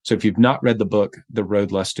So if you've not read the book, The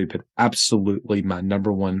Road Less Stupid, absolutely my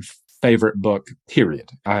number one favorite book, period.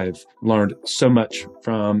 I've learned so much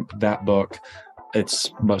from that book.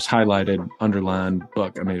 It's most highlighted, underlined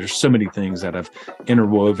book. I mean, there's so many things that have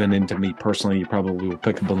interwoven into me personally. You probably will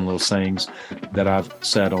pick up on little sayings that I've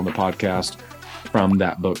said on the podcast from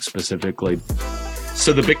that book specifically.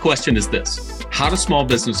 So the big question is this: how do small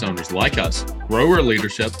business owners like us grow our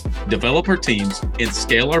leadership, develop our teams, and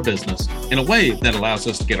scale our business in a way that allows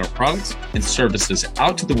us to get our products and services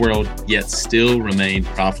out to the world, yet still remain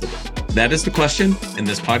profitable? That is the question, and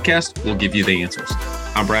this podcast will give you the answers.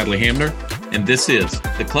 I'm Bradley Hamner, and this is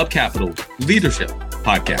the Club Capital Leadership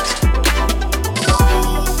Podcast.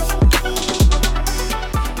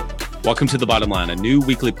 Welcome to The Bottom Line, a new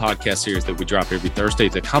weekly podcast series that we drop every Thursday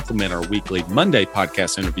to complement our weekly Monday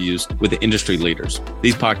podcast interviews with the industry leaders.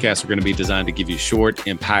 These podcasts are going to be designed to give you short,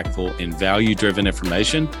 impactful, and value-driven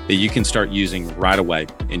information that you can start using right away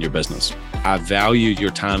in your business. I value your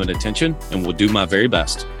time and attention and will do my very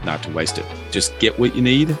best not to waste it. Just get what you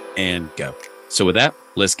need and go. So with that,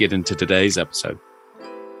 let's get into today's episode.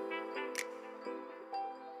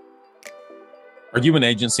 Are you an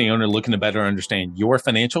agency owner looking to better understand your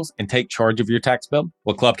financials and take charge of your tax bill?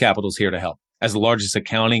 Well, Club Capital is here to help. As the largest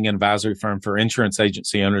accounting and advisory firm for insurance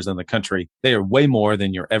agency owners in the country, they are way more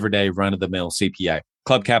than your everyday run-of-the-mill CPA.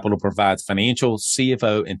 Club Capital provides financial,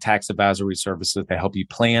 CFO, and tax advisory services to help you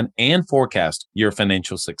plan and forecast your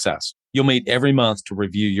financial success. You'll meet every month to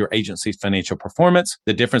review your agency's financial performance,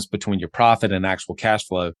 the difference between your profit and actual cash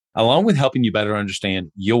flow, along with helping you better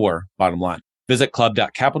understand your bottom line. Visit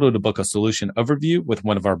club.capital to book a solution overview with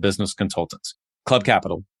one of our business consultants. Club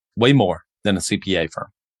Capital, way more than a CPA firm.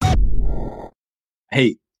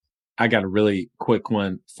 Hey, I got a really quick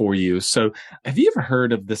one for you. So have you ever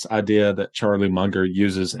heard of this idea that Charlie Munger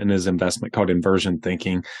uses in his investment called inversion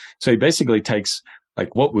thinking? So he basically takes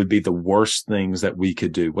like what would be the worst things that we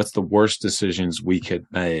could do? What's the worst decisions we could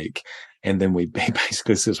make? And then he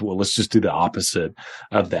basically says, well, let's just do the opposite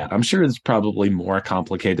of that. I'm sure it's probably more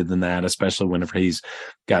complicated than that, especially whenever he's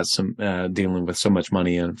got some dealing with so much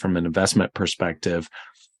money and from an investment perspective.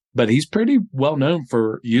 But he's pretty well known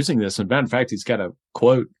for using this. And in fact, he's got a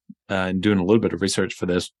quote and doing a little bit of research for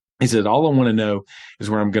this. He said, all I want to know is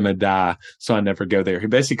where I'm going to die, so I never go there. He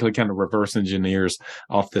basically kind of reverse engineers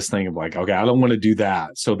off this thing of like, okay, I don't want to do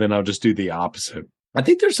that, so then I'll just do the opposite. I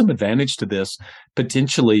think there's some advantage to this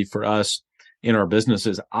potentially for us in our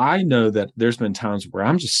businesses. I know that there's been times where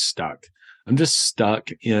I'm just stuck. I'm just stuck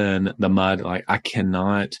in the mud. Like I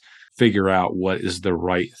cannot figure out what is the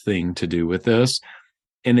right thing to do with this.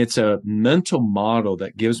 And it's a mental model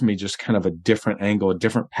that gives me just kind of a different angle, a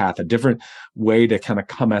different path, a different way to kind of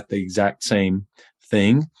come at the exact same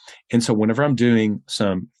thing. And so whenever I'm doing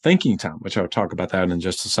some thinking time, which I'll talk about that in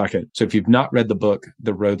just a second. So if you've not read the book,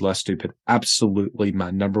 The Road Less Stupid, absolutely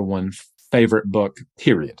my number one favorite book,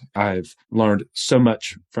 period. I've learned so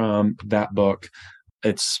much from that book.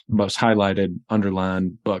 It's most highlighted,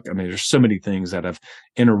 underlined book. I mean, there's so many things that have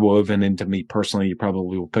interwoven into me personally. You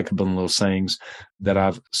probably will pick up on little sayings that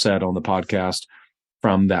I've said on the podcast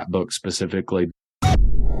from that book specifically.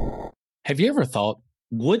 Have you ever thought,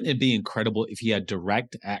 wouldn't it be incredible if you had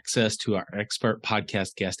direct access to our expert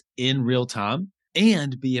podcast guest in real time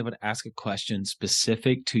and be able to ask a question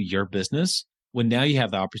specific to your business? Well, now you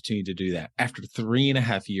have the opportunity to do that. After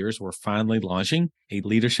 3.5 years, we're finally launching a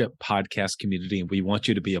leadership podcast community, and we want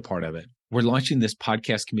you to be a part of it. We're launching this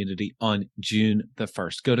podcast community on June the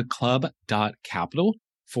 1st. Go to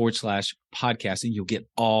club.capital/podcast, and you'll get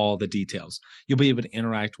all the details. You'll be able to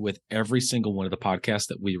interact with every single one of the podcasts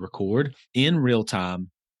that we record in real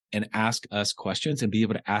time and ask us questions and be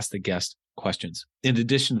able to ask the guest questions. In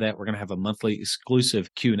addition to that, we're going to have a monthly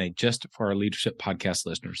exclusive Q&A just for our leadership podcast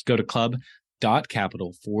listeners. Go to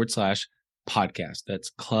club.capital/podcast.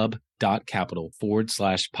 That's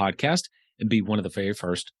club.capital/podcast and be one of the very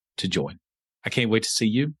first to join. I can't wait to see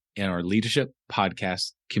you in our leadership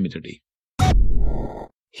podcast community.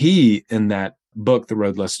 He, in that book, The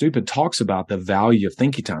Road Less Stupid, talks about the value of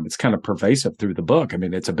thinking time. It's kind of pervasive through the book. I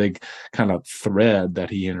mean, it's a big kind of thread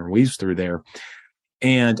that he interweaves through there.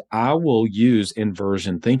 And I will use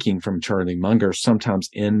inversion thinking from Charlie Munger sometimes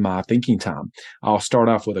in my thinking time. I'll start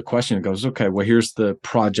off with a question that goes, okay, well, here's the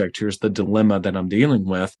project. Here's the dilemma that I'm dealing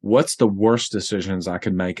with. What's the worst decisions I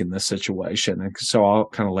can make in this situation? And so I'll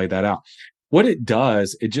kind of lay that out. What it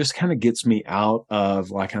does, it just kind of gets me out of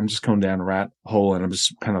like, I'm just going down a rat hole and I'm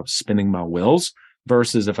just kind of spinning my wheels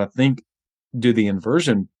versus if I do the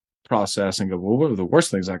inversion process and go, well, what are the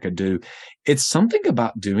worst things I could do? It's something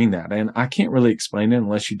about doing that. And I can't really explain it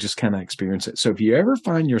unless you just kind of experience it. So if you ever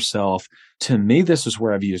find yourself, to me, this is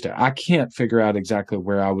where I've used it. I can't figure out exactly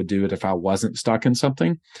where I would do it if I wasn't stuck in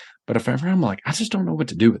something. But if ever I'm like, I just don't know what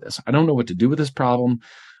to do with this. I don't know what to do with this problem.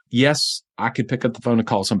 Yes, I could pick up the phone and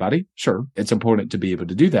call somebody. Sure, it's important to be able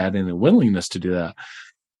to do that and a willingness to do that.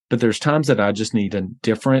 But there's times that I just need a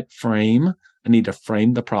different frame. I need to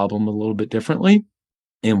frame the problem a little bit differently.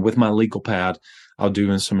 And with my legal pad, I'll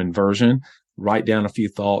do some inversion, write down a few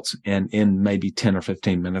thoughts, and in maybe 10 or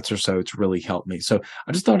 15 minutes or so, it's really helped me. So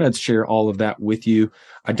I just thought I'd share all of that with you.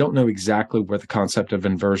 I don't know exactly where the concept of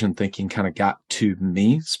inversion thinking kind of got to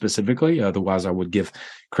me specifically. Otherwise, I would give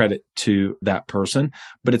credit to that person.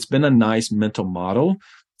 But it's been a nice mental model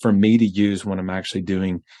for me to use when I'm actually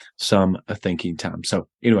doing some thinking time. So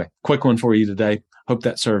anyway, quick one for you today. Hope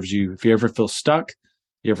that serves you. If you ever feel stuck,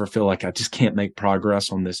 you ever feel like I just can't make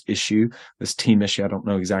progress on this issue, this team issue, I don't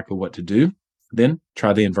know exactly what to do, then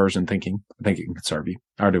try the inversion thinking. I think it can serve you.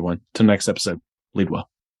 I already won. Till next episode, lead well.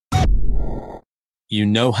 You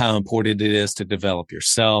know how important it is to develop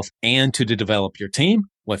yourself and to develop your team.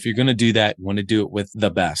 Well, if you're going to do that, you want to do it with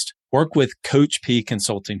the best. Work with Coach P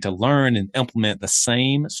Consulting to learn and implement the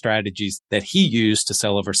same strategies that he used to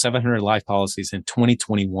sell over 700 life policies in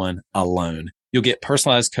 2021 alone. You'll get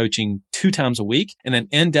personalized coaching 2 times a week and an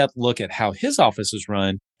in-depth look at how his office is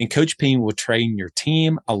run. And Coach P will train your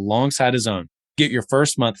team alongside his own. Get your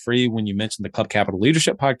first month free when you mention the Club Capital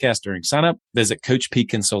Leadership Podcast during sign up. Visit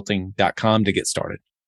CoachPconsulting.com to get started.